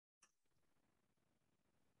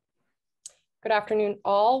Good afternoon,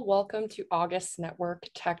 all. Welcome to August Network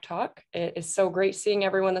Tech Talk. It is so great seeing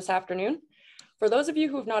everyone this afternoon. For those of you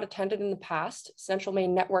who have not attended in the past, Central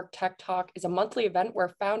Maine Network Tech Talk is a monthly event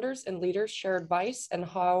where founders and leaders share advice on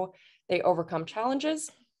how they overcome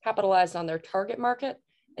challenges, capitalize on their target market,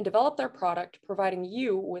 and develop their product, providing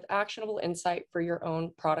you with actionable insight for your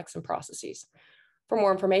own products and processes. For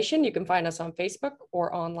more information, you can find us on Facebook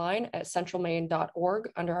or online at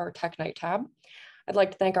centralmaine.org under our Tech Night tab. I'd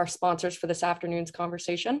like to thank our sponsors for this afternoon's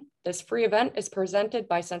conversation. This free event is presented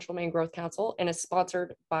by Central Maine Growth Council and is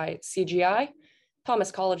sponsored by CGI,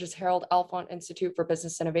 Thomas College's Harold Alfont Institute for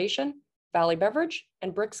Business Innovation, Valley Beverage,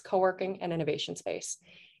 and Bricks Co-working and Innovation Space.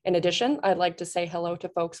 In addition, I'd like to say hello to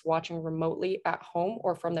folks watching remotely at home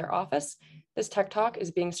or from their office. This Tech Talk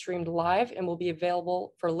is being streamed live and will be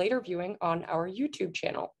available for later viewing on our YouTube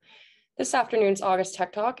channel. This afternoon's August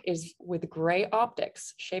Tech Talk is with Gray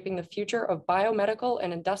Optics, shaping the future of biomedical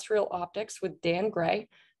and industrial optics with Dan Gray,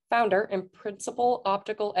 founder and principal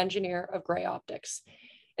optical engineer of Gray Optics.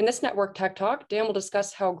 In this Network Tech Talk, Dan will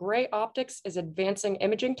discuss how Gray Optics is advancing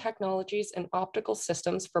imaging technologies and optical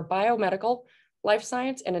systems for biomedical, life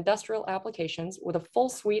science, and industrial applications with a full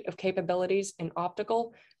suite of capabilities in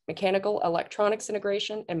optical, mechanical, electronics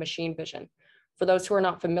integration, and machine vision. For those who are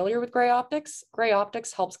not familiar with Gray Optics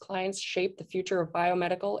helps clients shape the future of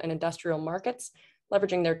biomedical and industrial markets,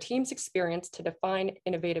 leveraging their team's experience to define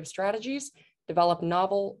innovative strategies, develop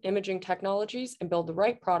novel imaging technologies, and build the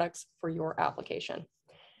right products for your application.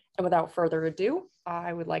 And without further ado,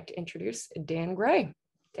 I would like to introduce Dan Gray.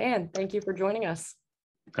 Dan, thank you for joining us.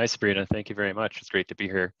 Hi, Sabrina. Thank you very much. It's great to be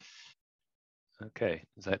here. Okay,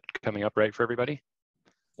 is that coming up right for everybody?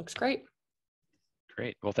 Looks great.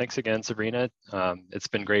 Great. Well, thanks again, Sabrina. It's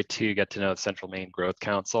been great to get to know the Central Maine Growth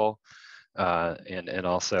Council and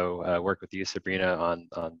also work with you, Sabrina, on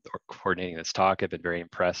coordinating this talk. I've been very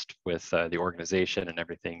impressed with the organization and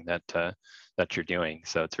everything that you're doing.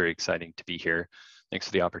 So it's very exciting to be here. Thanks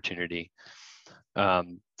for the opportunity.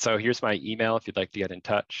 So here's my email if you'd like to get in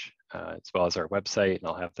touch, as well as our website, and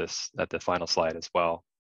I'll have this at the final slide as well.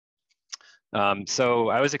 So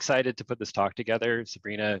I was excited to put this talk together.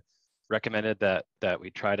 Sabrina recommended that we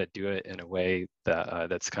try to do it in a way that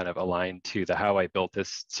that's kind of aligned to the How I Built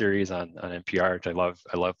This series on NPR, which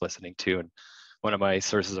I love listening to, and one of my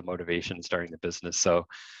sources of motivation starting the business. So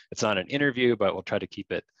it's not an interview, but we'll try to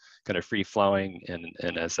keep it kind of free flowing.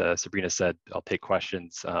 And as Sabrina said, I'll take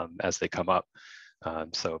questions as they come up.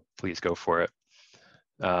 So please go for it.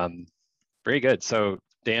 Very good. So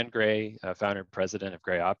Dan Gray, founder and president of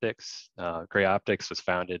Gray Optics. Gray Optics was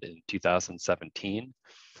founded in 2017.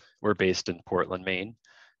 We're based in Portland, Maine.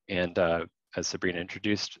 And as Sabrina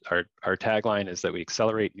introduced, our tagline is that we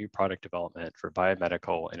accelerate new product development for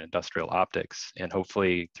biomedical and industrial optics. And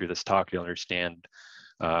hopefully through this talk, you'll understand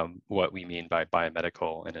what we mean by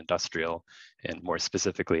biomedical and industrial, and more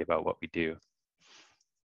specifically about what we do.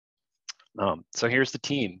 So here's the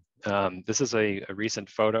team. This is a recent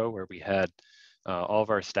photo where we had all of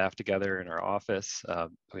our staff together in our office.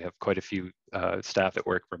 We have quite a few staff that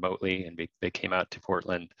work remotely, and they came out to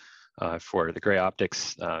Portland for the Gray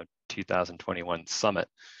Optics 2021 Summit.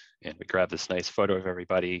 And we grabbed this nice photo of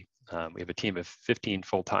everybody. We have a team of 15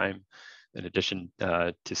 full-time, in addition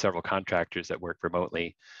to several contractors that work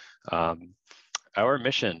remotely. Our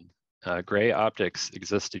mission, Gray Optics,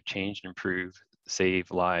 exists to change and improve, save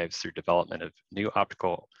lives through development of new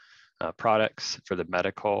optical products for the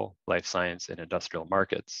medical, life science, and industrial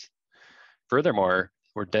markets. Furthermore,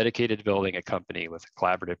 we're dedicated to building a company with a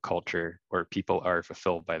collaborative culture where people are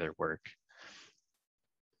fulfilled by their work.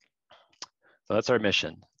 So that's our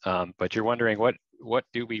mission. But you're wondering, what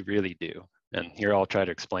do we really do? And here I'll try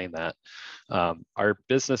to explain that. Our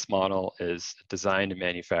business model is design and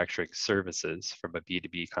manufacturing services from a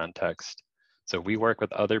B2B context. So we work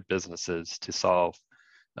with other businesses to solve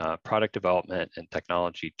product development and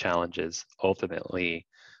technology challenges, ultimately,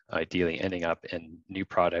 ideally ending up in new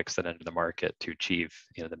products that enter the market to achieve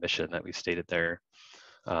the mission that we stated there.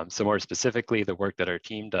 So more specifically, the work that our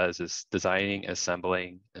team does is designing,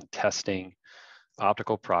 assembling, and testing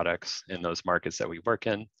optical products in those markets that we work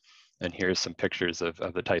in. And here's some pictures of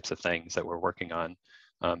the types of things that we're working on.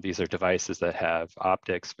 These are devices that have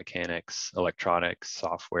optics, mechanics, electronics,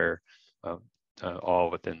 software, all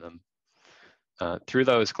within them. Through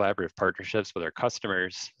those collaborative partnerships with our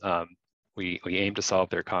customers, we aim to solve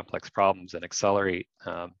their complex problems and accelerate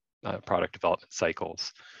product development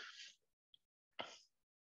cycles.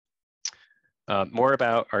 More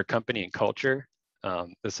about our company and culture.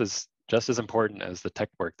 This is just as important as the tech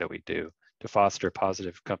work that we do to foster a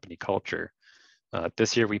positive company culture.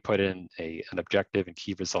 This year, we put in an objective and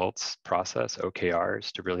key results process,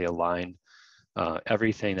 OKRs, to really align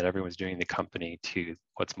everything that everyone's doing in the company to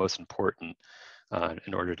what's most important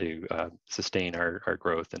in order to sustain our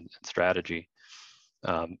growth and strategy.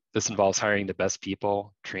 This involves hiring the best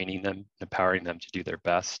people, training them, empowering them to do their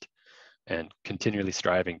best, and continually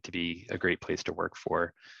striving to be a great place to work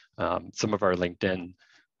for. Some of our LinkedIn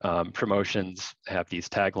promotions have these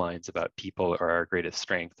taglines about people are our greatest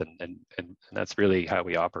strength, and that's really how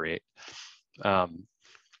we operate.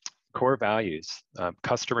 Core values,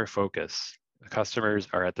 customer focus. Customers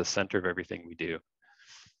are at the center of everything we do.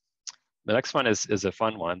 The next one is a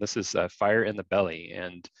fun one. This is Fire in the Belly,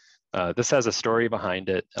 and this has a story behind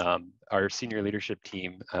it. Our senior leadership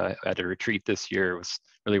team at a retreat this year was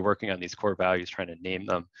really working on these core values, trying to name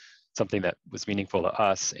them something that was meaningful to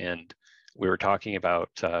us. And we were talking about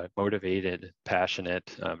motivated,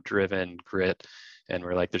 passionate, driven, grit. And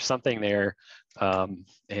we're like, there's something there.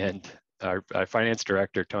 And our finance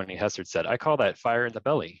director, Tony Hessard, said, I call that fire in the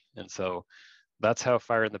belly. And so that's how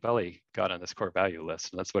fire in the belly got on this core value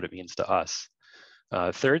list. And that's what it means to us.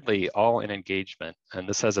 Thirdly, all in engagement, and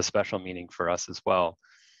this has a special meaning for us as well.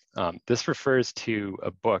 This refers to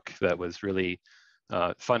a book that was really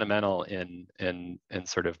fundamental in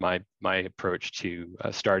sort of my approach to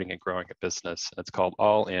starting and growing a business. It's called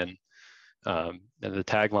All In, and the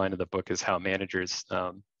tagline of the book is how managers,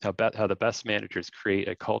 how the best managers create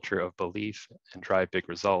a culture of belief and drive big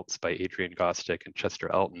results, by Adrian Gostick and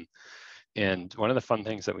Chester Elton. And one of the fun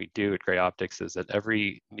things that we do at Gray Optics is that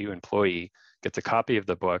every new employee gets a copy of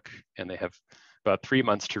the book, and they have about 3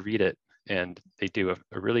 months to read it. And they do a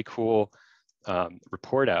really cool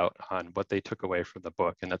report out on what they took away from the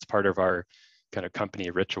book. And that's part of our kind of company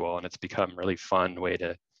ritual. And it's become a really fun way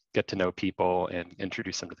to get to know people and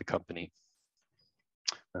introduce them to the company.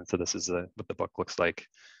 And so this is what the book looks like.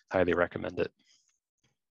 Highly recommend it.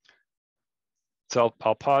 So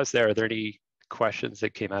I'll pause there. Are there any questions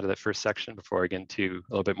that came out of that first section before I get into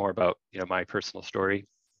a little bit more about my personal story?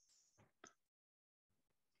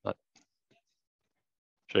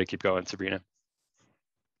 Should I keep going, Sabrina?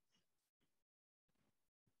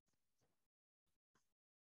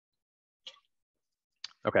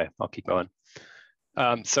 Okay, I'll keep going.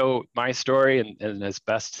 So my story, and as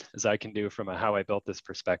best as I can do from a how I built this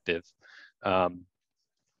perspective.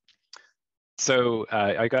 So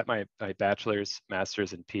I got my bachelor's,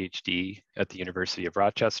 master's, and PhD at the University of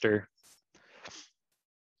Rochester.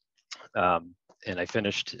 And I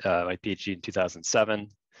finished my PhD in 2007.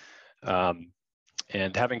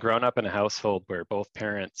 And having grown up in a household where both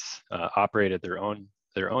parents operated their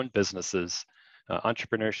own businesses,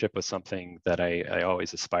 entrepreneurship was something that I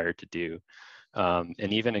always aspired to do.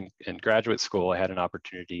 And even in graduate school, I had an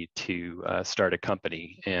opportunity to start a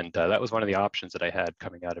company. And that was one of the options that I had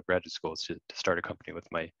coming out of graduate school, is to start a company with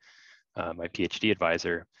my PhD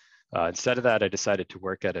advisor. Instead of that, I decided to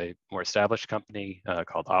work at a more established company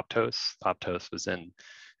called Optos. Optos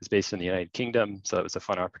is based in the United Kingdom, so it was a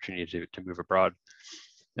fun opportunity to move abroad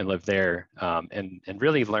and live there, and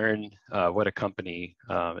really learn what a company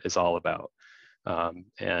is all about.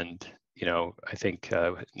 And I think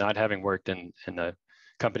not having worked in a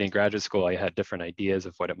company in graduate school, I had different ideas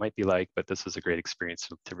of what it might be like, but this was a great experience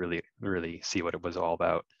to really see what it was all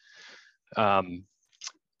about.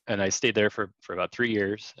 And I stayed there for about 3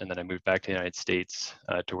 years, and then I moved back to the United States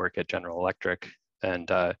to work at General Electric. And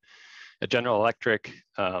at General Electric,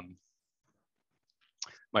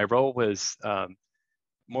 my role was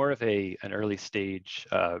more of an early stage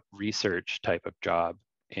research type of job.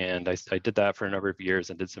 And I did that for a number of years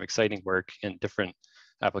and did some exciting work in different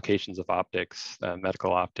applications of optics,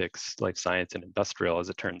 medical optics, life science, and industrial, as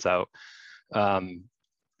it turns out.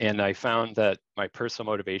 And I found that my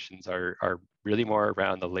personal motivations are really more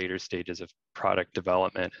around the later stages of product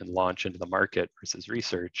development and launch into the market versus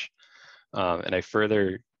research. And I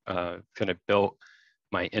further kind of built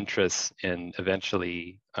my interests in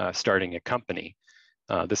eventually starting a company.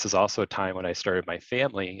 This is also a time when I started my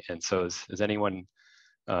family. And so as anyone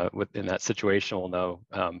within that situation will know,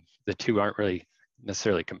 the two aren't really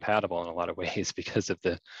necessarily compatible in a lot of ways because of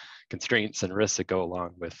the constraints and risks that go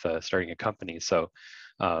along with starting a company. So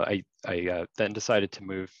I then decided to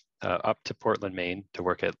move up to Portland, Maine to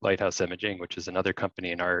work at Lighthouse Imaging, which is another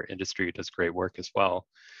company in our industry that does great work as well.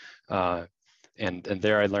 And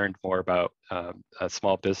there I learned more about a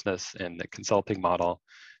small business and the consulting model,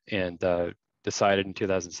 and decided in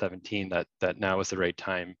 2017 that now was the right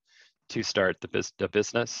time to start the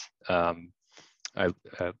business. I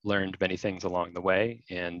learned many things along the way,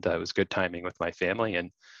 and it was good timing with my family.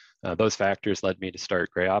 And those factors led me to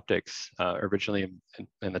start Gray Optics, originally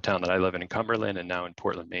in the town that I live in Cumberland, and now in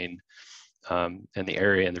Portland, Maine. And the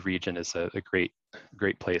area and the region is a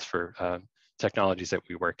great place for technologies that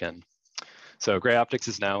we work in. So Gray Optics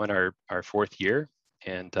is now in our fourth year,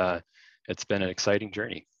 and it's been an exciting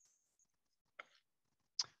journey.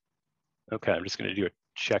 Okay, I'm just going to do a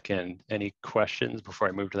check-in. Any questions before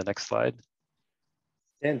I move to the next slide?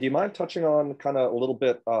 Dan, do you mind touching on kind of a little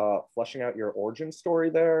bit, fleshing out your origin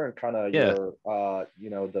story there, and kind of your,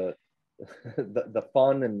 you know, the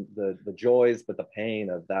fun and the joys, but the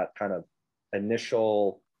pain of that kind of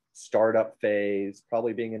initial startup phase,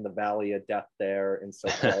 probably being in the valley of death there,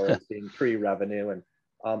 insofar as being pre-revenue, and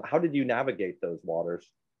how did you navigate those waters?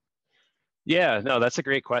 Yeah, no, that's a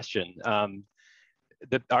great question.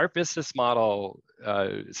 Our business model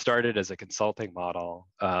started as a consulting model,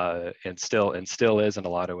 and still is in a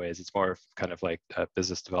lot of ways. It's more kind of like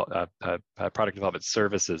product development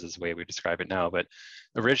services is the way we describe it now. But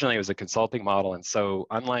originally it was a consulting model, and so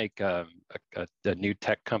unlike a new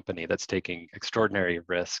tech company that's taking extraordinary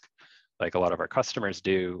risk, like a lot of our customers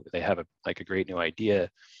do, they have a great new idea,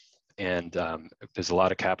 and there's a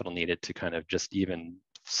lot of capital needed to kind of just even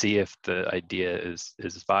see if the idea is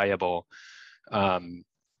viable. I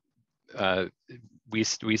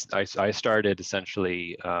started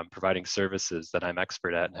essentially providing services that I'm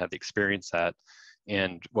expert at and have the experience at.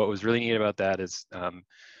 And what was really neat about that is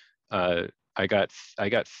I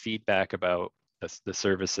got feedback about the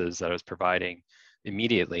services that I was providing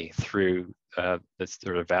immediately through the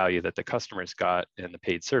sort of value that the customers got in the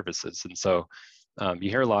paid services. And so you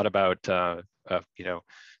hear a lot about you know,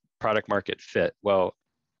 product market fit. Well,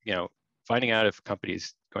 you know, finding out if a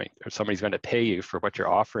company's going or somebody's going to pay you for what you're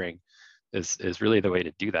offering is really the way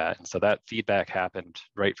to do that. And so that feedback happened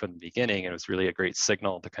right from the beginning, and it was really a great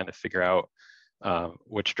signal to kind of figure out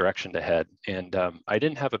which direction to head. And I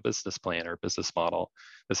didn't have a business plan or a business model.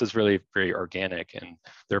 This is really very organic, and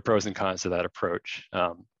there are pros and cons to that approach.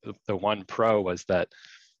 The one pro was that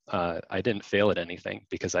I didn't fail at anything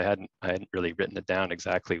because I hadn't really written it down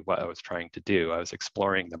exactly what I was trying to do. I was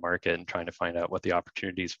exploring the market and trying to find out what the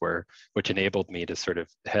opportunities were, which enabled me to sort of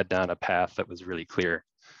head down a path that was really clear.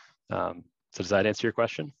 So does that answer your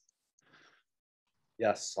question?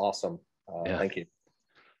 Yes, awesome. Yeah. Thank you.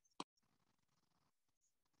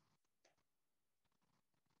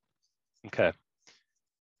 Okay.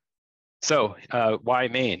 So why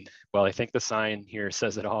Maine? Well, I think the sign here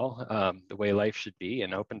says it all. The way life should be,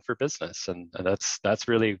 and open for business, and that's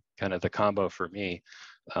really kind of the combo for me.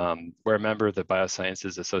 We're a member of the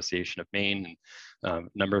Biosciences Association of Maine, and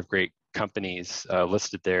a number of great companies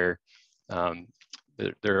listed there.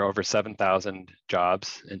 There are over 7,000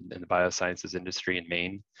 jobs in the biosciences industry in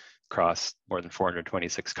Maine across more than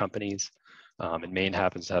 426 companies. And Maine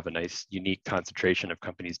happens to have a nice, unique concentration of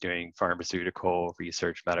companies doing pharmaceutical,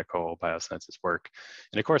 research, medical, biosciences work.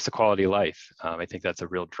 And of course, the quality of life. I think that's a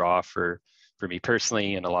real draw for me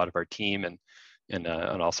personally and a lot of our team, and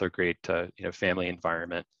also a great you know, family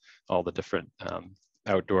environment, all the different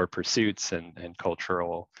outdoor pursuits and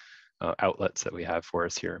cultural outlets that we have for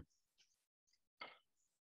us here.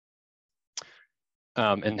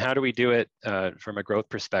 And how do we do it from a growth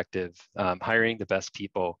perspective? Hiring the best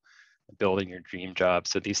people, building your dream job.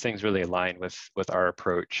 So these things really align with our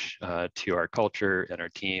approach to our culture and our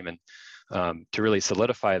team. And to really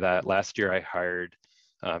solidify that, last year I hired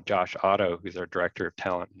Josh Otto, who's our Director of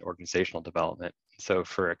Talent and Organizational Development. So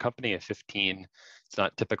for a company of 15, it's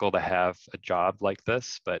not typical to have a job like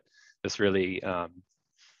this, but this really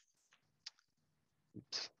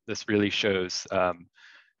shows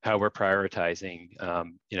how we're prioritizing,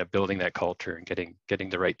 you know, building that culture and getting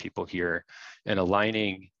the right people here, and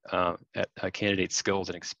aligning candidate skills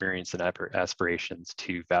and experience and aspirations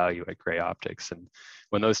to value at Gray Optics. And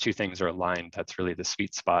when those two things are aligned, that's really the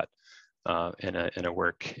sweet spot in a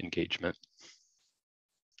work engagement.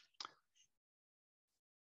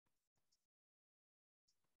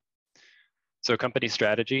 So company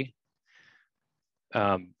strategy.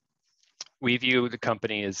 We view the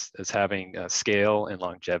company as having scale and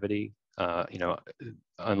longevity. You know,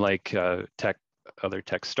 unlike other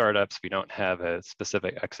tech startups, we don't have a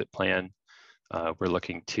specific exit plan. We're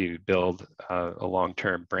looking to build a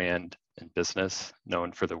long-term brand and business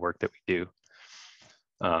known for the work that we do.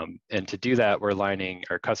 And to do that, we're aligning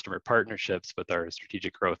our customer partnerships with our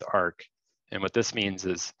strategic growth arc. And what this means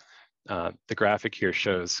is the graphic here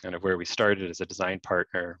shows kind of where we started as a design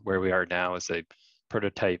partner, where we are now as a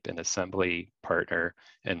prototype and assembly partner,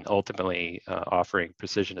 and ultimately offering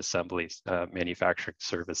precision assembly manufacturing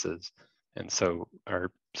services. And so our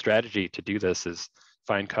strategy to do this is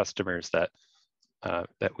find customers that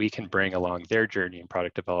we can bring along their journey in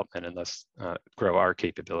product development, and thus grow our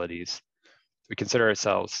capabilities. We consider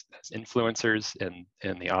ourselves as influencers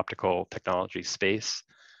in the optical technology space,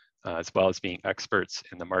 as well as being experts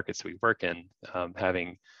in the markets we work in,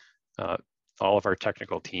 having all of our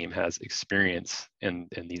technical team has experience in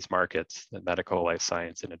these markets, the medical, life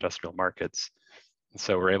science, and industrial markets. And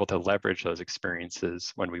so we're able to leverage those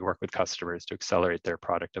experiences when we work with customers to accelerate their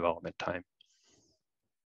product development time.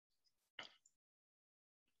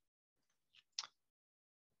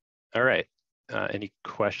 All right, any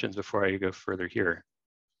questions before I go further here?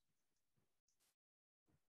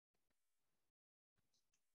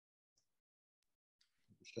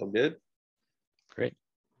 Still good. Great.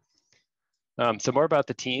 So more about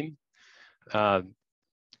the team.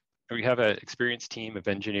 We have an experienced team of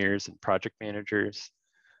engineers and project managers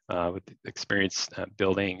with experience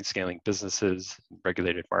building, scaling businesses,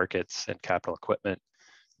 regulated markets, and capital equipment.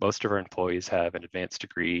 Most of our employees have an advanced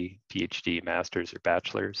degree, PhD, master's, or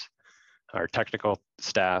bachelor's. Our technical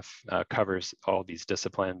staff covers all these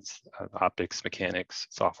disciplines: optics, mechanics,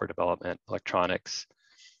 software development, electronics,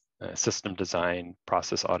 system design,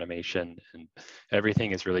 process automation, and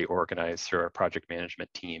everything is really organized through our project management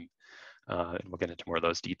team. And we'll get into more of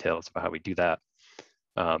those details about how we do that.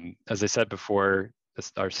 As I said before,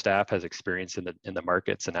 our staff has experience in the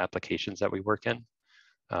markets and applications that we work in,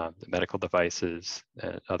 the medical devices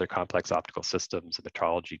and other complex optical systems and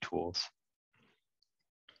metrology tools.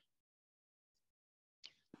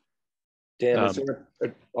 Dan, is there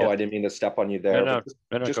yeah. I didn't mean to step on you there. No,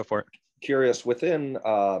 just go for it. Curious, within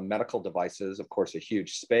medical devices, of course, a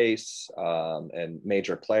huge space and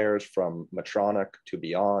major players from Medtronic to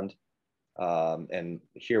beyond. And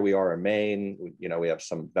here we are in Maine, we have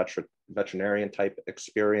some veterinarian type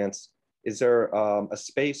experience. Is there a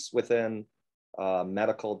space within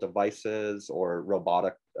medical devices or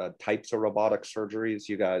robotic types of robotic surgeries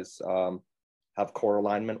you guys have core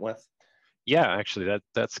alignment with? Yeah, actually,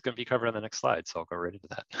 that's going to be covered on the next slide, so I'll go right into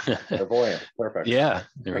that. Clairvoyant, perfect. Yeah,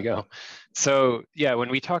 there we go. So yeah, when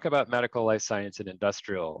we talk about medical, life science, and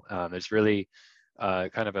industrial, there's really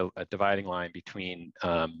kind of a dividing line between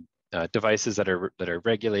devices that are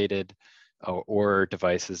regulated or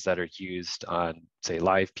devices that are used on, say,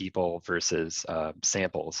 live people versus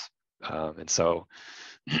samples. And so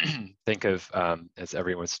think of, as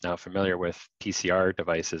everyone's now familiar with, PCR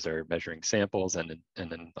devices are measuring samples, and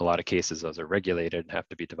in a lot of cases, those are regulated and have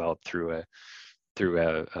to be developed through an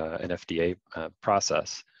FDA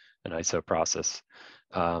process, an ISO process,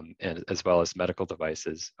 and as well as medical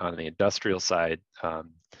devices. On the industrial side,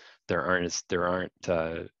 there aren't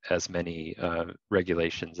as many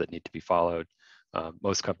regulations that need to be followed.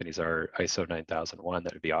 Most companies are ISO 9001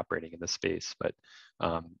 that would be operating in this space. But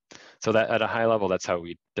so that at a high level, that's how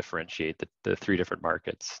we differentiate the three different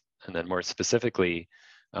markets. And then more specifically,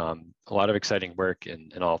 a lot of exciting work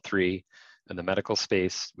in all three. In the medical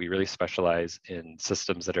space, we really specialize in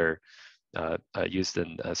systems that are used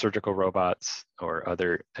in surgical robots or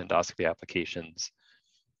other endoscopy applications,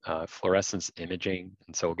 fluorescence imaging.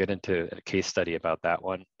 And so we'll get into a case study about that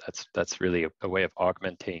one. That's really a way of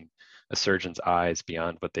augmenting a surgeon's eyes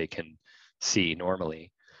beyond what they can see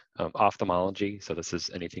normally. Ophthalmology, so this is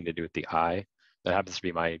anything to do with the eye. That happens to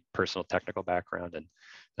be my personal technical background, and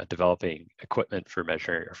developing equipment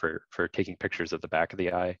for taking pictures of the back of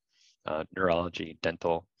the eye. Neurology,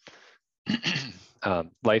 dental.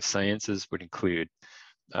 Life sciences would include,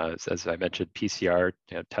 as I mentioned, PCR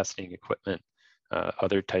testing equipment,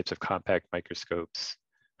 other types of compact microscopes,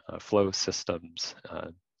 flow systems,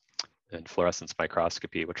 and fluorescence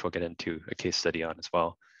microscopy, which we'll get into a case study on as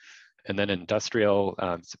well. And then industrial,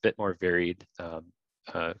 it's a bit more varied,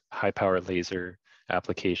 high power laser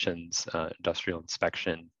applications, industrial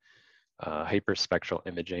inspection, hyperspectral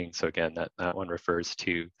imaging. So again, that one refers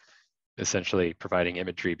to essentially providing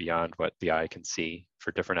imagery beyond what the eye can see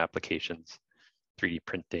for different applications, 3D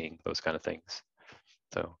printing, those kind of things.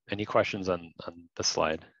 So any questions on the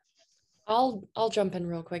slide? I'll jump in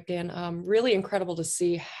real quick, Dan. Really incredible to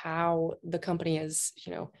see how the company has,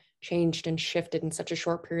 changed and shifted in such a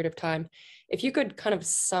short period of time. If you could kind of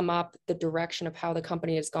sum up the direction of how the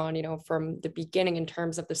company has gone, from the beginning in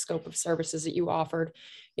terms of the scope of services that you offered,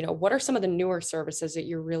 what are some of the newer services that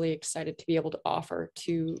you're really excited to be able to offer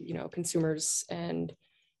to, consumers and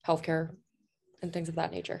healthcare and things of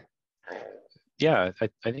that nature? Yeah,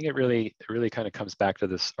 I think it really kind of comes back to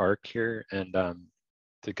this arc here, and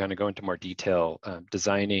to kind of go into more detail,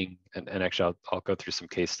 designing, and actually I'll go through some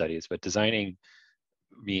case studies, but designing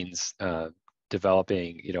means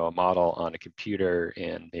developing, a model on a computer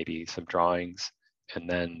and maybe some drawings, and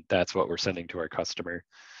then that's what we're sending to our customer.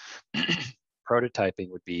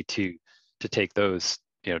 Prototyping would be to take those,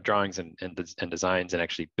 drawings and designs and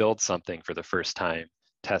actually build something for the first time,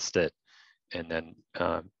 test it, and then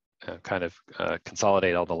kind of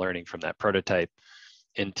consolidate all the learning from that prototype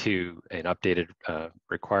into an updated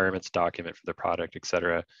requirements document for the product, et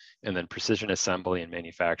cetera. And then precision assembly and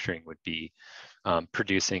manufacturing would be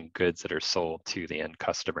producing goods that are sold to the end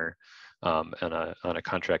customer on a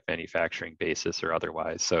contract manufacturing basis or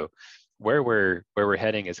otherwise. So where we're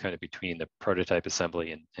heading is kind of between the prototype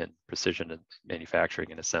assembly and precision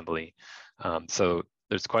manufacturing and assembly. So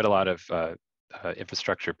there's quite a lot of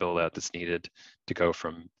infrastructure build out that's needed to go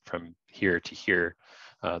from here to here,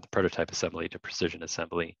 the prototype assembly to precision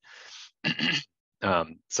assembly.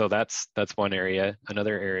 So that's one area.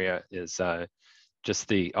 Another area is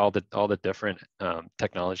just all the different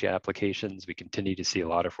technology applications. We continue to see a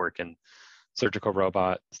lot of work in surgical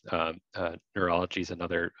robots. Neurology is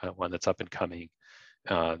another one that's up and coming.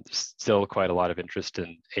 There's still quite a lot of interest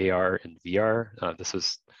in AR and VR. This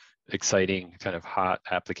was exciting, kind of hot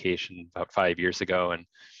application about 5 years ago,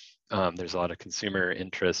 and there's a lot of consumer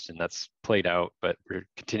interest, and that's played out. But we're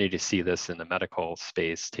continuing to see this in the medical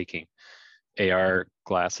space, taking AR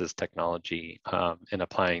glasses technology and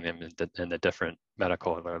applying them in the different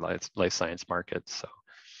medical and life science markets. So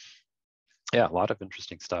yeah, a lot of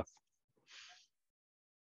interesting stuff.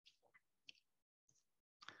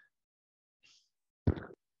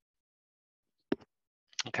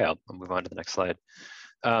 Okay, I'll move on to the next slide.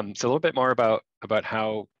 So a little bit more about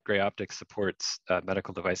how Gray Optics supports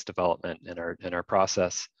medical device development in our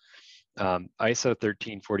process. ISO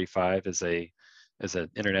 1345 is an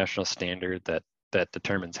international standard that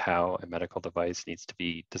determines how a medical device needs to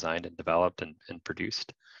be designed and developed and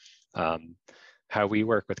produced. How we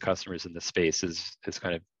work with customers in this space is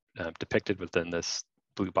kind of depicted within this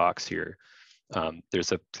blue box here.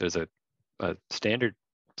 There's a standard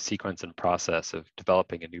sequence and process of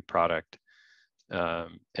developing a new product,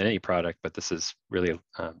 and any product, but this is really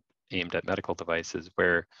aimed at medical devices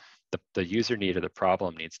where the user need or the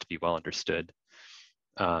problem needs to be well understood.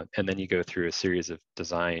 And then you go through a series of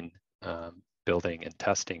design, building, and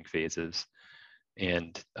testing phases,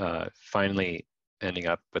 and finally ending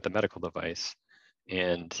up with a medical device.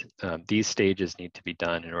 And these stages need to be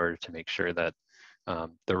done in order to make sure that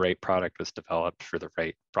the right product was developed for the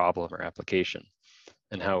right problem or application.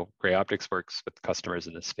 And how Gray Optics works with customers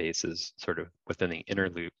in this space is sort of within the inner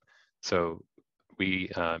loop. So we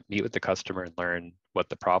meet with the customer and learn what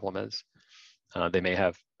the problem is. They may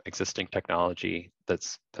have existing technology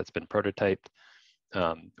that's been prototyped.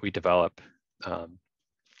 We develop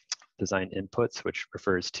design inputs, which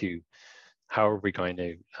refers to how are we going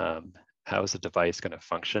to, how is the device going to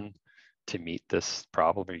function to meet this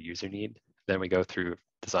problem or user need. Then we go through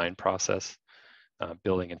design process,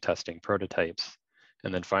 building and testing prototypes.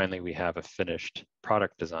 And then finally, we have a finished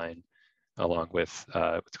product design along with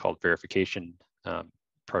what's called verification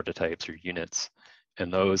prototypes or units.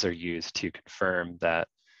 And those are used to confirm that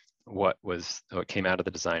what came out of the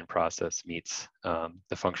design process meets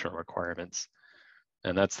the functional requirements.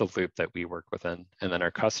 And that's the loop that we work within. And then our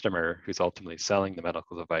customer, who's ultimately selling the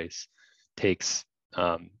medical device, takes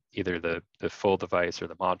either the full device or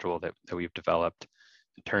the module that we've developed,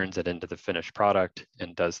 and turns it into the finished product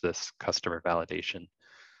and does this customer validation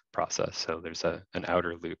process. So there's an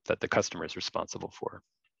outer loop that the customer is responsible for.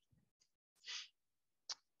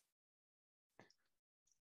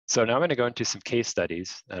 So now I'm going to go into some case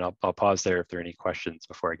studies, and I'll pause there if there are any questions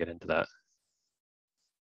before I get into that.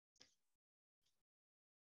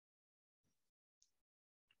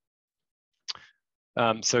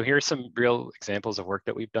 So here's some real examples of work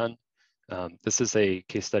that we've done. This is a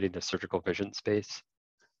case study in the surgical vision space.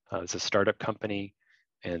 It's a startup company,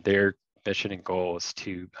 and their mission and goal is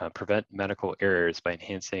to prevent medical errors by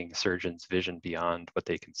enhancing surgeons' vision beyond what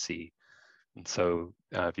they can see. And so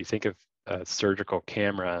if you think of a surgical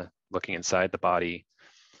camera looking inside the body,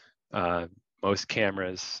 most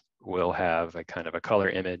cameras will have a kind of a color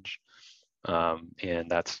image, and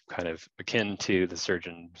that's kind of akin to the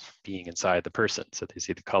surgeon being inside the person. So they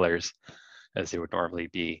see the colors as they would normally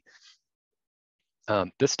be.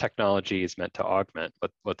 This technology is meant to augment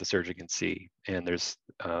what the surgeon can see. And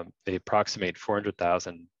they approximate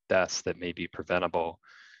 400,000 deaths that may be preventable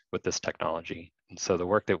with this technology. And so the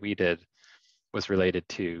work that we did was related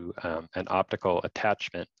to an optical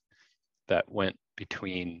attachment that went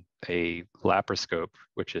between a laparoscope,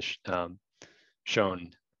 which is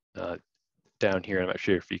shown down here. I'm not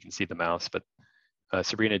sure if you can see the mouse, but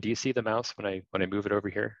Sabrina, do you see the mouse when I move it over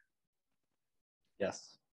here?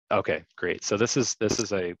 Yes. Okay, great. So this is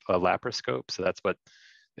a laparoscope. So that's what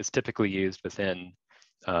is typically used within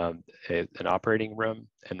an operating room.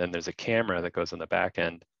 And then there's a camera that goes on the back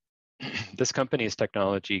end. This company's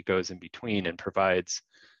technology goes in between and provides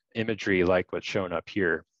imagery like what's shown up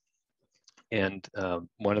here. And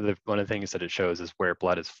one of the things that it shows is where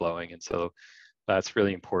blood is flowing. And so That's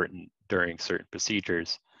really important during certain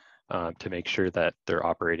procedures to make sure that they're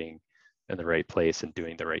operating in the right place and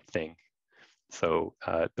doing the right thing. So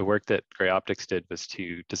the work that Gray Optics did was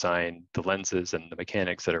to design the lenses and the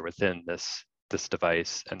mechanics that are within this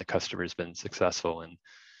device, and the customer's been successful in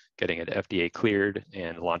getting it FDA cleared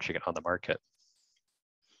and launching it on the market.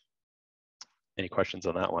 Any questions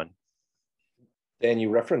on that one? Dan, you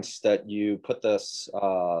referenced that you put this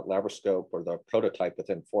laparoscope or the prototype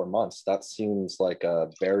within 4 months. That seems like a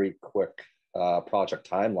very quick project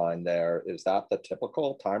timeline there. Is that the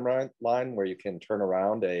typical timeline where you can turn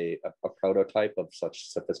around a prototype of such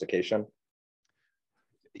sophistication?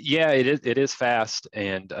 Yeah, it is fast,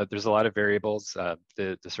 and there's a lot of variables.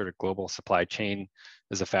 The sort of global supply chain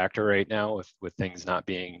is a factor right now with things not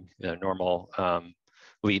being normal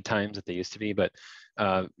lead times that they used to be. But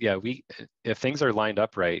yeah, if things are lined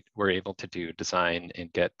up right, we're able to do design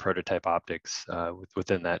and get prototype optics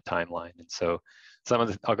within that timeline. And so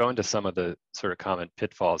I'll go into some of the sort of common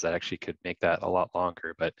pitfalls that actually could make that a lot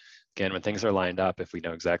longer. But again, when things are lined up, if we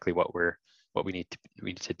know exactly what we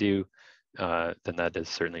need to do, then that is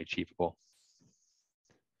certainly achievable.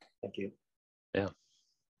 Thank you. Yeah.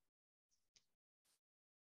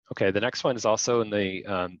 Okay, the next one is also in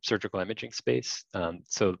the surgical imaging space.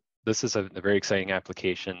 So this is a very exciting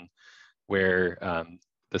application where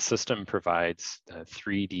the system provides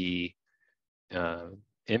 3D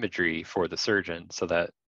imagery for the surgeon, so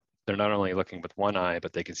that they're not only looking with one eye,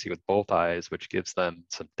 but they can see with both eyes, which gives them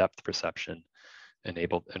some depth perception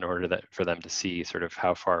in order for them to see sort of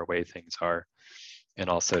how far away things are, and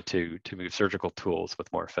also to move surgical tools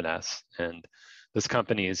with more finesse. And this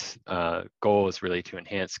company's goal is really to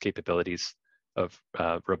enhance capabilities of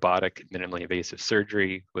robotic minimally invasive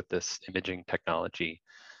surgery with this imaging technology.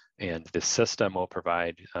 And this system will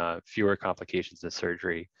provide fewer complications in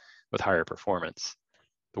surgery with higher performance.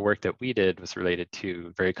 The work that we did was related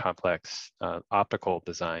to very complex optical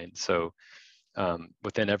design. So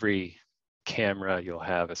within every camera, you'll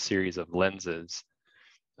have a series of lenses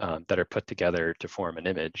that are put together to form an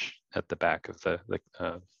image at the back of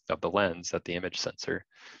the lens at the image sensor.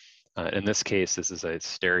 In this case, this is a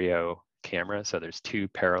stereo camera, so there's 2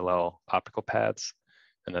 parallel optical paths,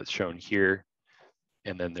 and that's shown here.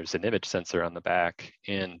 And then there's an image sensor on the back,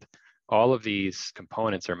 and all of these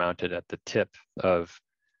components are mounted at the tip of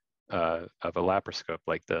a laparoscope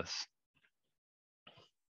like this,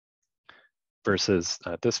 versus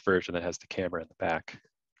this version that has the camera in the back.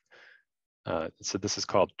 So this is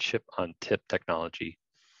called chip-on-tip technology.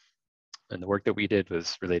 And the work that we did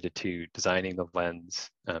was related to designing the lens,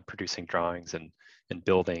 producing drawings, and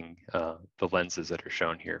building the lenses that are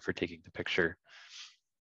shown here for taking the picture.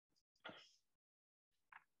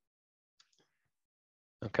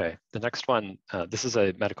 Okay, the next one, this is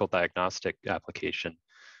a medical diagnostic application.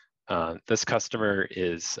 This customer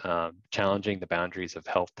is challenging the boundaries of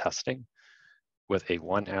health testing with a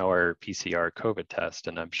 1-hour PCR COVID test.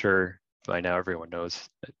 And I'm sure by now everyone knows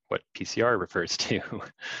what PCR refers to.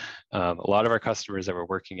 A lot of our customers that were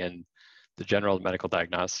working in the general medical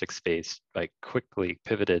diagnostic space quickly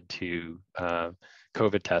pivoted to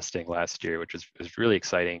COVID testing last year, which was really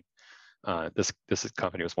exciting. This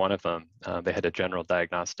company was one of them. They had a general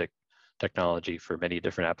diagnostic technology for many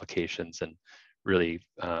different applications, and really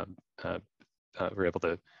were able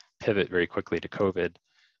to pivot very quickly to COVID.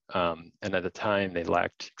 And at the time, they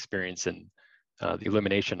lacked experience in the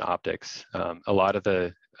illumination optics. A lot of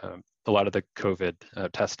the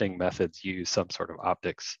COVID testing methods use some sort of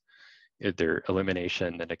optics, either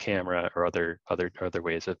illumination in a camera or other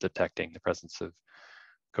ways of detecting the presence of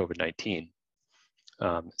COVID-19.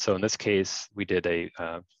 So in this case, we did a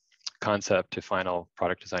concept to final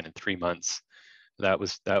product design in 3 months. That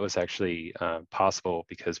was actually possible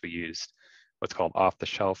because we used what's called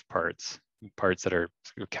off-the-shelf parts that are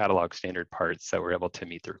catalog standard parts that were able to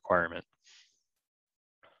meet the requirement.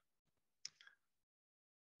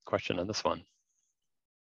 Question on this one?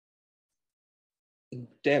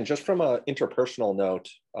 Dan, just from an interpersonal note,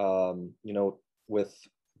 with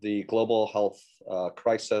the global health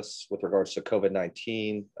crisis with regards to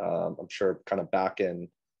COVID-19, I'm sure kind of back in,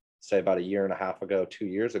 say, about 1.5 years ago, 2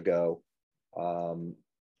 years ago,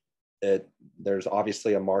 there's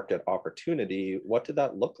obviously a market opportunity. What did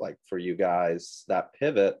that look like for you guys, that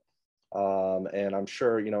pivot? And I'm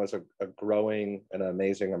sure, as a growing and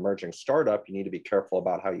amazing emerging startup, you need to be careful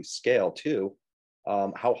about how you scale too.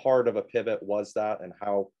 How hard of a pivot was that, and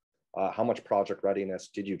how much project readiness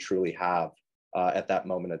did you truly have at that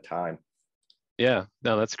moment in time? Yeah,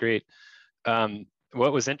 no, that's great.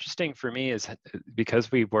 What was interesting for me is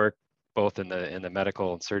because we work both in the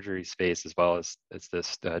medical and surgery space as well as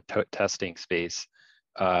this testing space,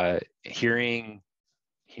 hearing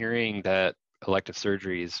that elective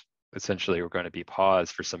surgeries essentially were going to be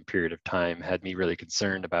paused for some period of time had me really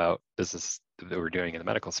concerned about business that we're doing in the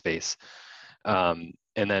medical space.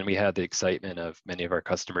 And then we had the excitement of many of our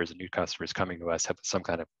customers and new customers coming to us have some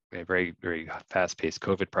kind of a very, very fast-paced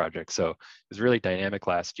COVID project. So it was really dynamic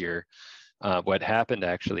last year. What happened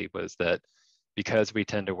actually was that because we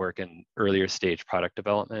tend to work in earlier stage product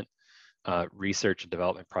development, research and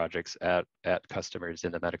development projects at customers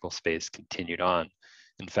in the medical space continued on.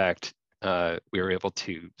 In fact, we were able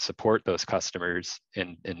to support those customers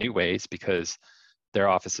in new ways because their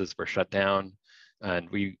offices were shut down, and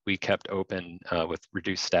we kept open with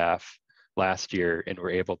reduced staff last year, and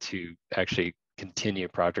were able to actually continue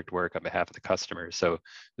project work on behalf of the customers. So it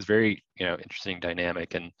was very interesting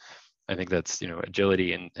dynamic, and I think that's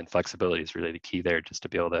agility and flexibility is really the key there, just to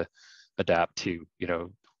be able to adapt to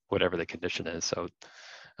whatever the condition is. So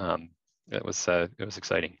it was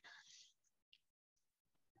exciting.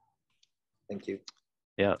 Thank you.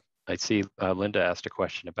 Yeah, I see Linda asked a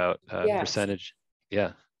question about yes. percentage.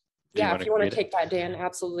 Yeah. Yeah, if you want to take that, Dan,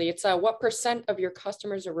 absolutely. It's what % of your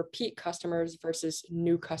customers are repeat customers versus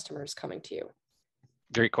new customers coming to you?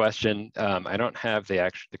 Great question. I don't have the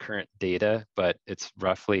current data, but it's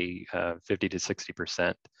roughly 50 to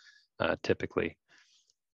 60% typically.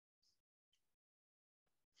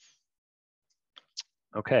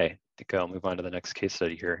 Okay, I think I'll move on to the next case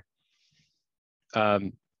study here.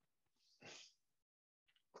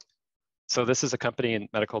 So this is a company in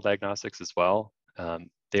medical diagnostics as well.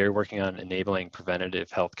 They're working on enabling preventative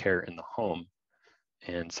healthcare in the home.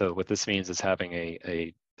 And so what this means is having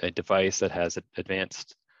a device that has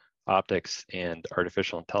advanced optics and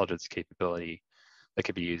artificial intelligence capability that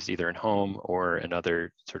could be used either in home or in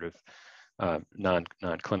other sort of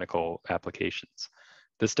non-clinical applications.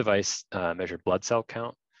 This device measured blood cell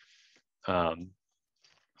count. And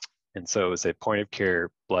so it was a point of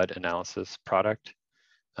care blood analysis product.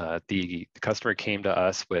 The customer came to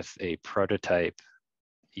us with a prototype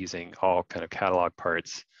using all kind of catalog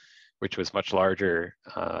parts, which was much larger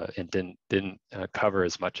and didn't cover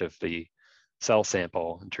as much of the cell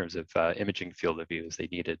sample in terms of imaging field of view as they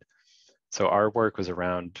needed. So our work was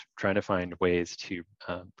around trying to find ways to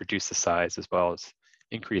reduce the size as well as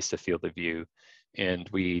increase the field of view. And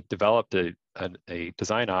we developed a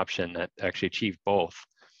design option that actually achieved both,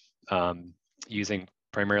 using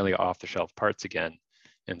primarily off-the-shelf parts again.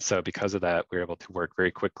 And so because of that, we were able to work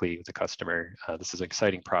very quickly with the customer. This is an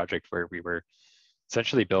exciting project where we were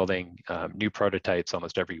essentially building new prototypes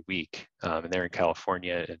almost every week. And they're in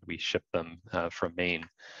California, and we ship them from Maine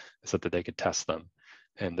so that they could test them.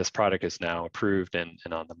 And this product is now approved and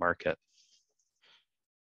on the market.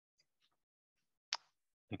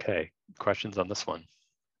 Okay, questions on this one?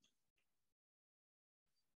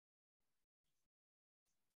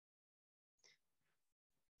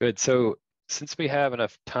 Good, so since we have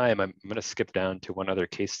enough time, I'm going to skip down to one other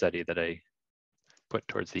case study that I put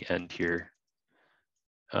towards the end here.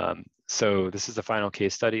 So this is the final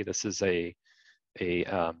case study. This is it's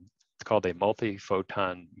called a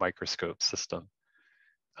multi-photon microscope system.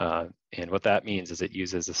 And what that means is it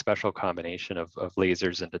uses a special combination of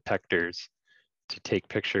lasers and detectors to take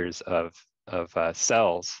pictures of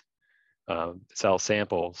cells, cell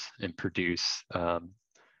samples, and produce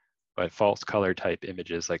false color type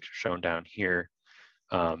images like shown down here.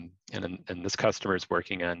 And this customer is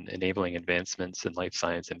working on enabling advancements in life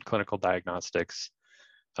science and clinical diagnostics,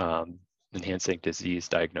 enhancing disease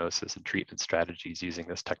diagnosis and treatment strategies using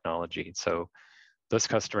this technology. So this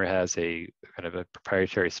customer has a kind of a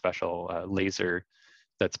proprietary special laser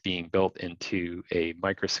that's being built into a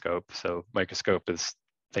microscope. So microscope is,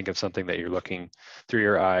 think of something that you're looking through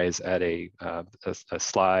your eyes at a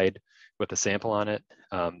slide with a sample on it.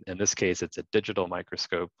 In this case, it's a digital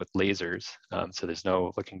microscope with lasers. So there's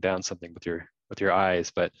no looking down something with your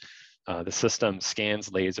eyes, but the system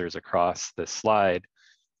scans lasers across the slide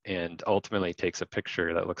and ultimately takes a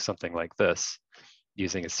picture that looks something like this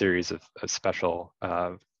using a series of special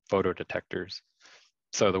photo detectors.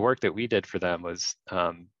 So the work that we did for them was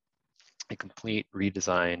a complete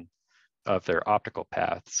redesign of their optical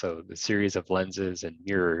path. So the series of lenses and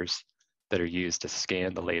mirrors that are used to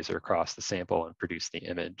scan the laser across the sample and produce the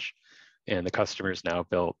image. And the customers now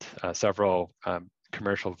built several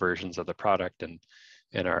commercial versions of the product and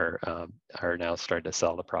are now starting to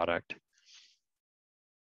sell the product.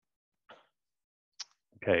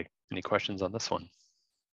 Okay, any questions on this one?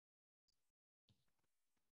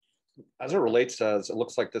 As it relates to, it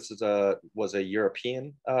looks like this is was a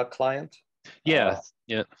European client. Yeah,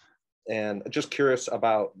 yeah. And just curious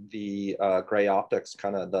about the gray optics,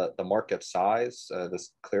 kind of the market size.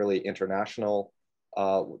 This clearly international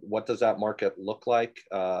What does that market look like,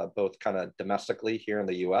 both kind of domestically here in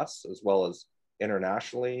the US as well as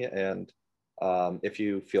internationally? And if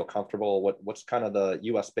you feel comfortable, what's kind of the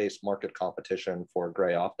US-based market competition for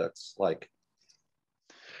gray optics like?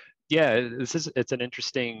 Yeah, it's an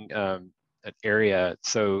interesting area.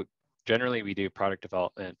 So generally we do product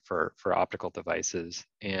development for optical devices,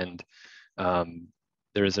 and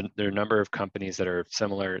there are a number of companies that are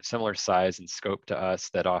similar size and scope to us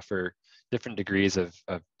that offer different degrees of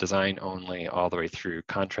design only all the way through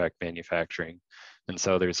contract manufacturing. And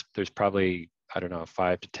so there's probably, I don't know,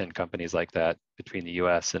 5 to 10 companies like that between the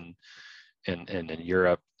US and in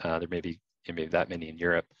Europe. There may be that many in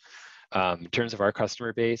Europe. In terms of our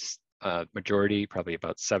customer base, majority, probably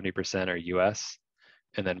about 70% are US.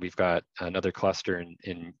 And then we've got another cluster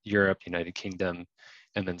in Europe, United Kingdom,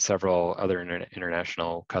 and then several other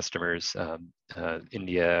international customers,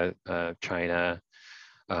 India, China.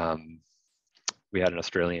 We had an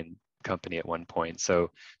Australian company at one point.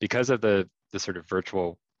 So because of the sort of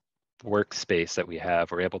virtual workspace that we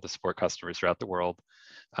have, we're able to support customers throughout the world.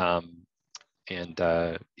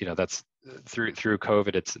 That's through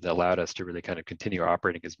COVID, it's allowed us to really kind of continue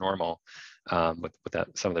operating as normal with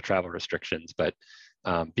some of the travel restrictions. But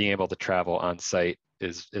being able to travel on site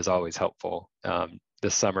is always helpful.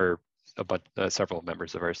 This summer, several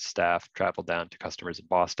members of our staff traveled down to customers in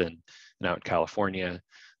Boston and out in California,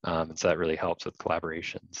 and so that really helps with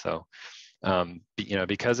collaboration. So,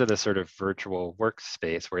 because of this sort of virtual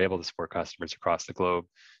workspace, we're able to support customers across the globe.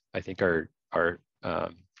 I think our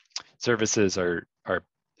services are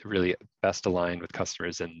really best aligned with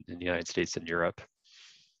customers in the United States and Europe.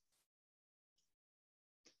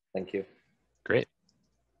 Thank you. Great.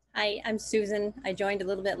 Hi, I'm Susan. I joined a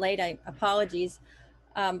little bit late. Apologies.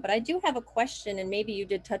 But I do have a question, and maybe you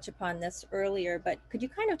did touch upon this earlier, but could you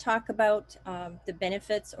kind of talk about the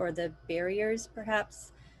benefits or the barriers,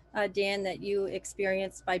 perhaps, Dan, that you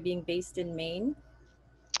experienced by being based in Maine?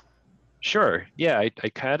 Sure. Yeah, I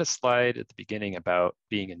had a slide at the beginning about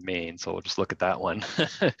being in Maine, so we'll just look at that one.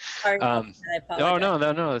 Sorry, I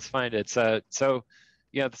apologize. No, it's fine. It's so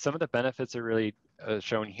yeah, some of the benefits are really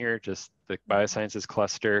shown here. Just the biosciences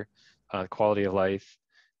cluster, quality of life,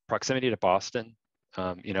 proximity to Boston.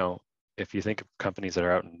 If you think of companies that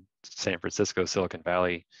are out in San Francisco, Silicon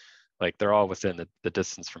Valley, like they're all within the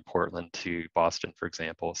distance from Portland to Boston, for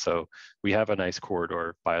example. So we have a nice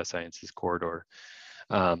corridor, biosciences corridor.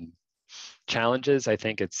 Challenges, I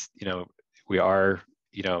think it's, we are,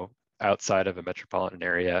 outside of a metropolitan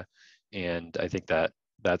area. And I think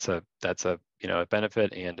that's a a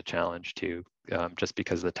benefit and a challenge too, just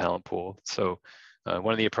because of the talent pool. So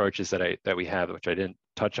one of the approaches that we have, which I didn't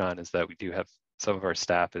touch on, is that we do have some of our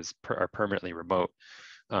staff are permanently remote.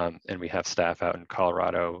 And we have staff out in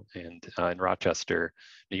Colorado and in Rochester,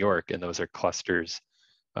 New York, and those are clusters,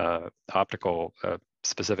 optical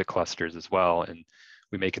specific clusters as well. And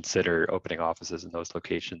we may consider opening offices in those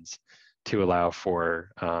locations to allow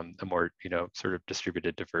for a more, sort of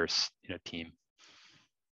distributed, diverse, team.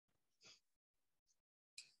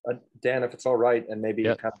 Dan, if it's all right, and maybe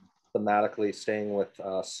Yep. kind of thematically staying with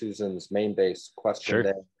Susan's Maine-based question,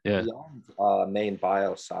 Sure. Yeah. Beyond Maine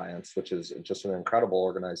Bioscience, which is just an incredible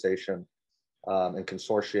organization and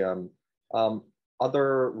consortium,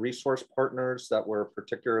 other resource partners that were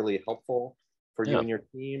particularly helpful for you and your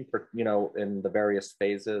team, in the various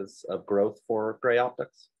phases of growth for Gray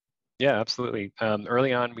Optics? Yeah, absolutely.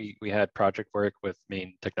 Early on, we had project work with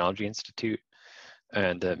Maine Technology Institute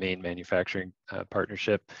and Maine Manufacturing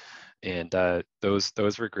Partnership, and those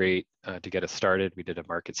were great to get us started. We did a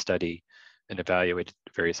market study and evaluated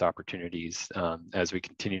various opportunities. As we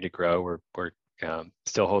continue to grow, we're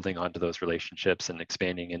still holding on to those relationships and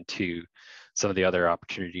expanding into some of the other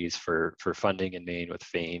opportunities for funding in Maine with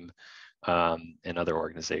FAME and other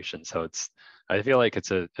organizations. So I feel like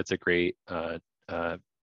it's a great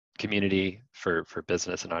community for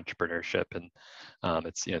business and entrepreneurship, and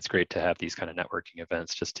it's great to have these kind of networking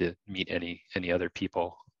events just to meet any other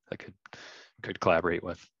people that could collaborate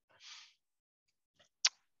with.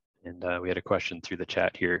 And we had a question through the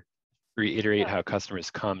chat here. Reiterate how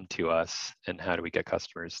customers come to us and how do we get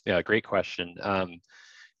customers? Yeah, great question.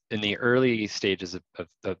 In the early stages of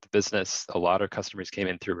the business, a lot of customers came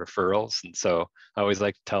in through referrals. And so I always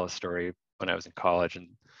like to tell a story when I was in college, and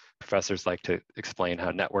professors like to explain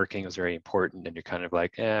how networking was very important, and you're kind of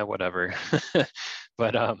like, whatever.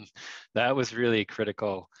 But that was really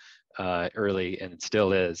critical early, and it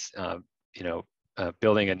still is.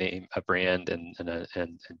 Building a name, a brand,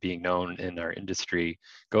 and being known in our industry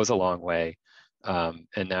goes a long way.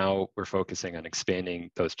 And now we're focusing on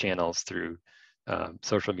expanding those channels through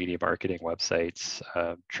social media marketing websites,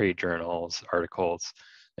 trade journals, articles,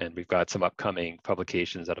 and we've got some upcoming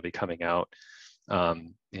publications that'll be coming out,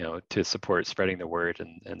 to support spreading the word,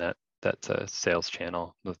 and that's a sales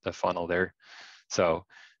channel, the funnel there. So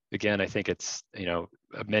again, I think it's,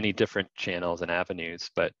 many different channels and avenues,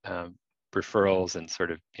 but referrals and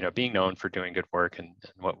sort of, being known for doing good work and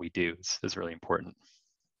what we do is really important.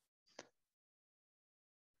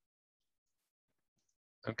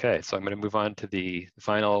 Okay, so I'm going to move on to the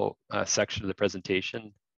final section of the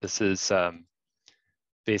presentation. This is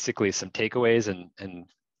basically some takeaways and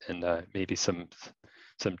maybe some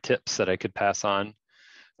tips that I could pass on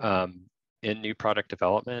in new product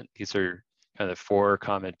development. These are kind of 4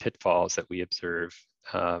 common pitfalls that we observe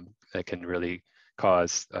that can really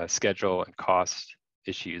cause schedule and cost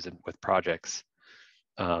issues with projects.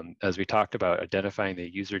 As we talked about, identifying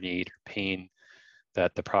the user need or pain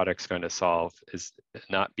that the product's going to solve is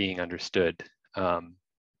not being understood can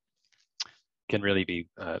really be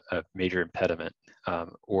a major impediment,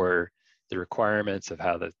 or the requirements of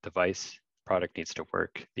how the device product needs to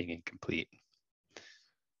work being incomplete.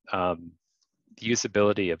 The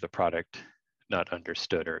usability of the product not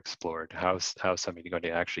understood or explored. How's somebody going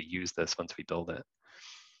to actually use this once we build it?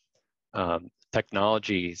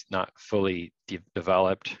 Technology is not fully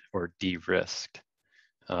developed or de-risked,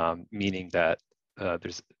 meaning that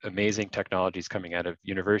there's amazing technologies coming out of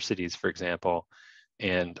universities, for example,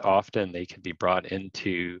 and often they can be brought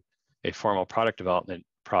into a formal product development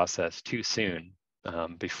process too soon,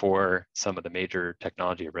 before some of the major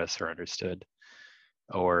technology risks are understood.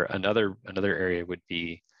 Or another area would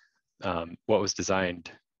be what was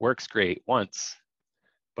designed works great once,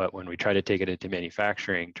 but when we try to take it into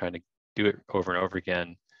manufacturing, trying to do it over and over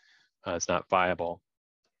again, it's not viable.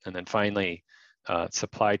 And then finally,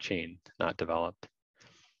 supply chain not developed.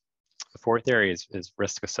 The 4th area is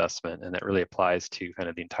risk assessment, and that really applies to kind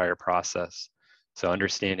of the entire process. So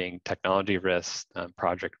understanding technology risks,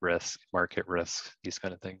 project risk, market risks, these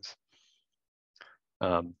kind of things.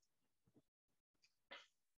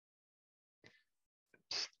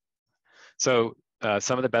 So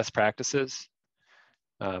some of the best practices,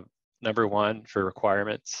 number 1 for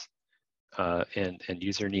requirements and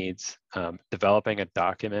user needs, developing a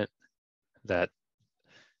document that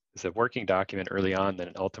is a working document early on, then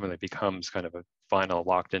it ultimately becomes kind of a final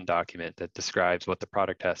locked-in document that describes what the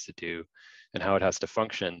product has to do and how it has to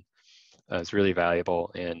function is really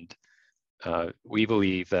valuable. And we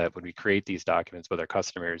believe that when we create these documents with our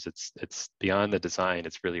customers, it's beyond the design,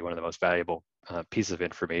 it's really one of the most valuable pieces of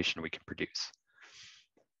information we can produce.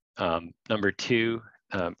 Number 2,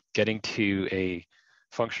 getting to a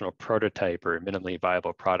functional prototype or a minimally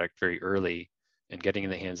viable product very early and getting in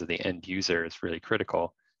the hands of the end user is really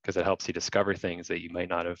critical, because it helps you discover things that you might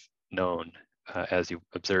not have known as you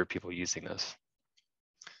observe people using this.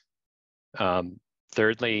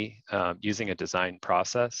 Thirdly, using a design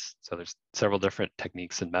process. So there's several different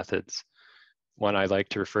techniques and methods. One I like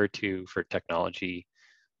to refer to for technology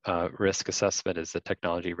risk assessment is the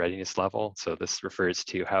technology readiness level. So this refers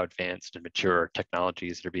to how advanced and mature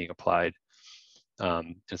technologies are being applied.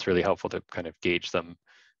 It's really helpful to kind of gauge them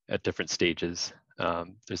at different stages.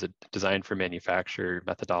 There's a design for manufacture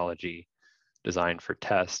methodology, design for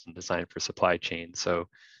test, and design for supply chain. So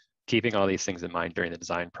keeping all these things in mind during the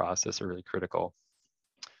design process are really critical.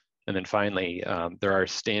 And then finally, there are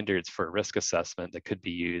standards for risk assessment that could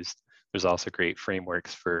be used. There's also great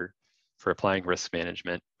frameworks for applying risk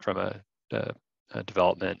management from a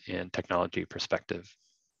development and technology perspective.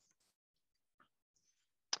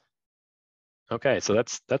 Okay, so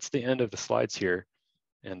that's the end of the slides here,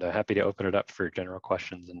 and happy to open it up for general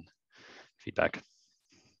questions and feedback.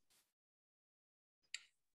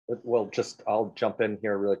 Well, I'll jump in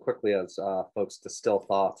here really quickly as folks distill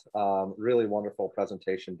thought. Really wonderful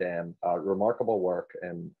presentation, Dan. Remarkable work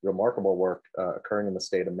occurring in the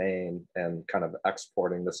state of Maine and kind of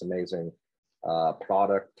exporting this amazing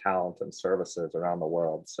product, talent, and services around the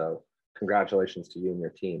world. So congratulations to you and your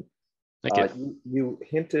team. Thank you. You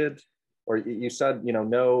hinted, or you said,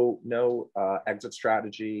 no exit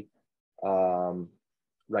strategy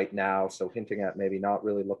right now. So hinting at maybe not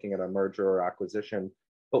really looking at a merger or acquisition.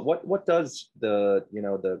 But what does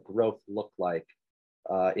the growth look like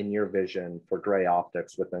in your vision for Gray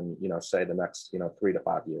Optics within say the next 3 to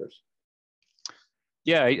 5 years?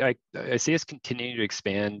 Yeah, I see us continuing to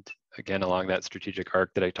expand again along that strategic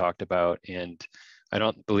arc that I talked about, and I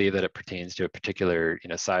don't believe that it pertains to a particular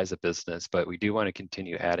size of business, but we do want to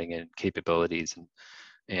continue adding in capabilities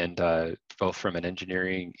and both from an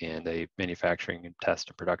engineering and a manufacturing and test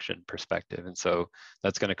and production perspective. And so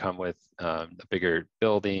that's going to come with a bigger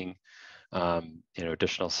building,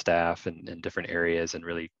 additional staff in different areas and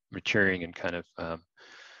really maturing and kind of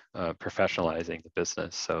professionalizing the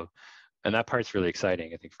business. So, and that part's really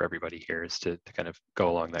exciting, I think, for everybody here, is to kind of go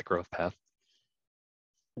along that growth path.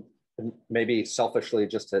 And maybe selfishly,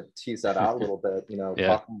 just to tease that out a little bit, Yeah.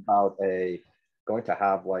 talking about going to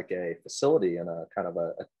have like a facility and a kind of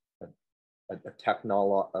a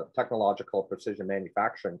technological precision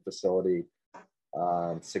manufacturing facility,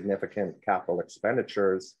 significant capital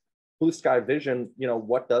expenditures, blue sky vision,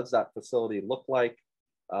 what does that facility look like,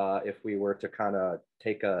 if we were to kind of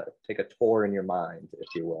take a tour in your mind, if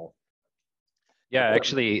you will? Yeah,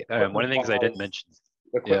 actually, one of the things I didn't mention,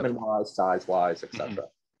 equipment wise, size wise, etc.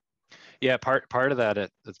 Yeah, part of that,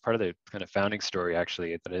 it's part of the kind of founding story,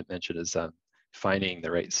 actually, that I didn't mention, is finding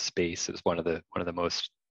the right space is one of the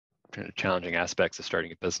most kind of challenging aspects of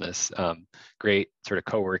starting a business. Great sort of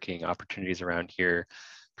co-working opportunities around here,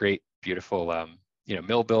 great, beautiful,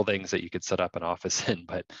 mill buildings that you could set up an office in,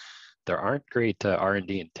 but there aren't great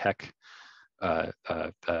R&D and tech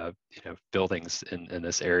buildings in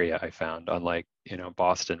this area, I found, unlike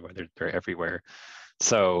Boston, where they're everywhere.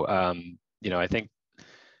 So I think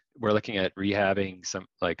we're looking at rehabbing some,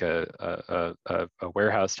 like a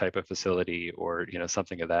warehouse type of facility, or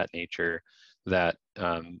something of that nature, that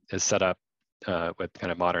is set up with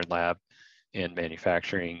kind of modern lab and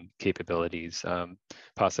manufacturing capabilities,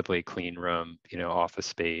 possibly clean room, office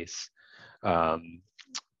space.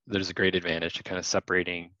 There's a great advantage to kind of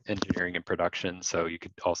separating engineering and production. So you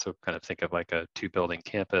could also kind of think of like a 2-building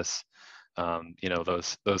campus.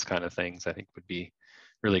 Those kind of things, I think, would be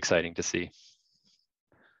really exciting to see.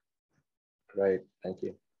 Great, thank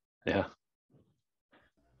you. Yeah.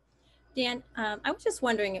 Dan, I was just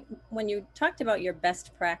wondering, when you talked about your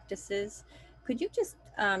best practices, could you just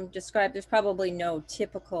describe, there's probably no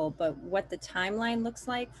typical, but what the timeline looks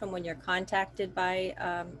like from when you're contacted by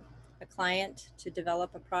a client to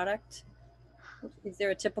develop a product? Is there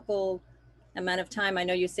a typical amount of time? I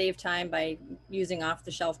know you save time by using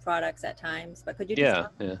off-the-shelf products at times, but could you just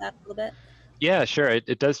talk about that a little bit? Yeah, sure.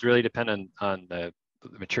 It does really depend on the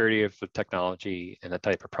maturity of the technology and the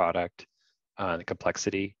type of product, the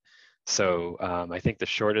complexity. So I think the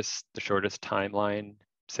shortest timeline,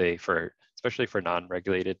 say especially for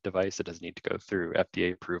non-regulated device, it doesn't need to go through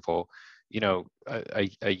FDA approval.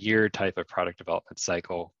 A year type of product development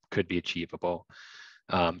cycle could be achievable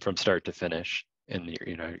from start to finish, and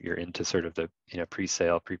you're into sort of the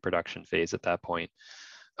pre-sale, pre-production phase at that point.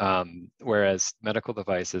 Whereas medical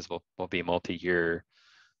devices will be multi-year,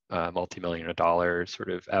 multi-million-dollar sort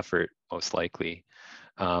of effort, most likely.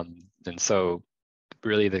 And so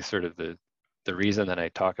really the reason that I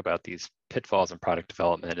talk about these pitfalls in product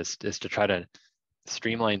development is to try to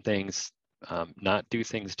streamline things, not do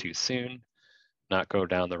things too soon, not go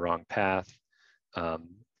down the wrong path.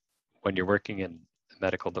 When you're working in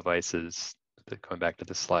medical devices, going back to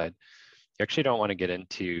this slide, you actually don't want to get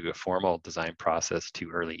into a formal design process too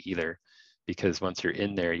early either, because once you're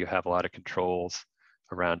in there, you have a lot of controls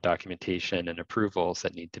around documentation and approvals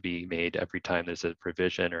that need to be made every time there's a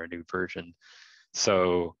revision or a new version.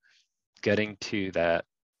 So getting to that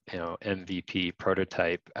MVP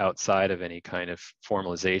prototype outside of any kind of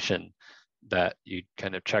formalization, that you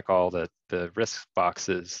kind of check all the risk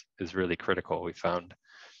boxes, is really critical, we found.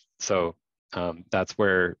 So that's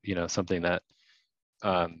where something that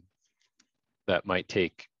that might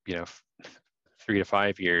take 3 to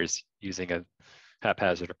 5 years using a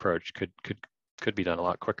haphazard approach could be done a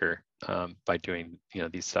lot quicker by doing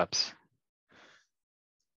these steps.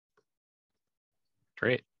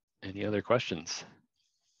 Great. Any other questions?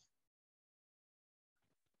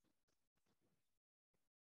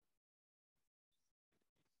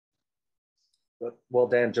 Well,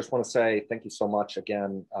 Dan, just want to say thank you so much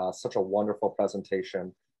again. Such a wonderful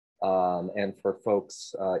presentation. And for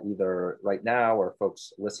folks either right now or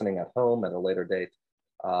folks listening at home at a later date,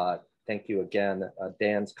 thank you again.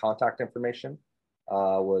 Dan's contact information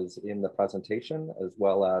was in the presentation, as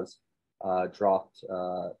well as dropped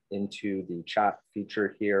into the chat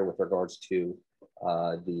feature here with regards to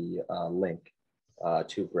the link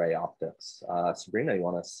to Gray Optics. Sabrina, you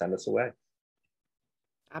want to send us away?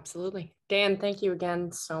 Absolutely. Dan, thank you again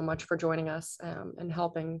so much for joining us and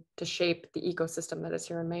helping to shape the ecosystem that is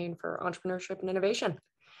here in Maine for entrepreneurship and innovation.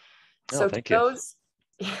 So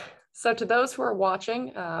to those who are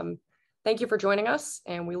watching, thank you for joining us,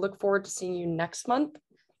 and we look forward to seeing you next month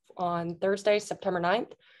on Thursday, September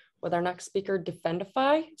 9th, with our next speaker,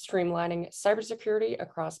 Defendify, streamlining cybersecurity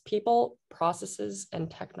across people, processes, and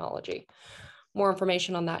technology. More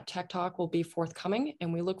information on that tech talk will be forthcoming,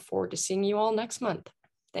 and we look forward to seeing you all next month.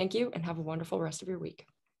 Thank you, and have a wonderful rest of your week.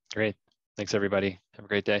 Great. Thanks, everybody. Have a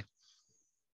great day.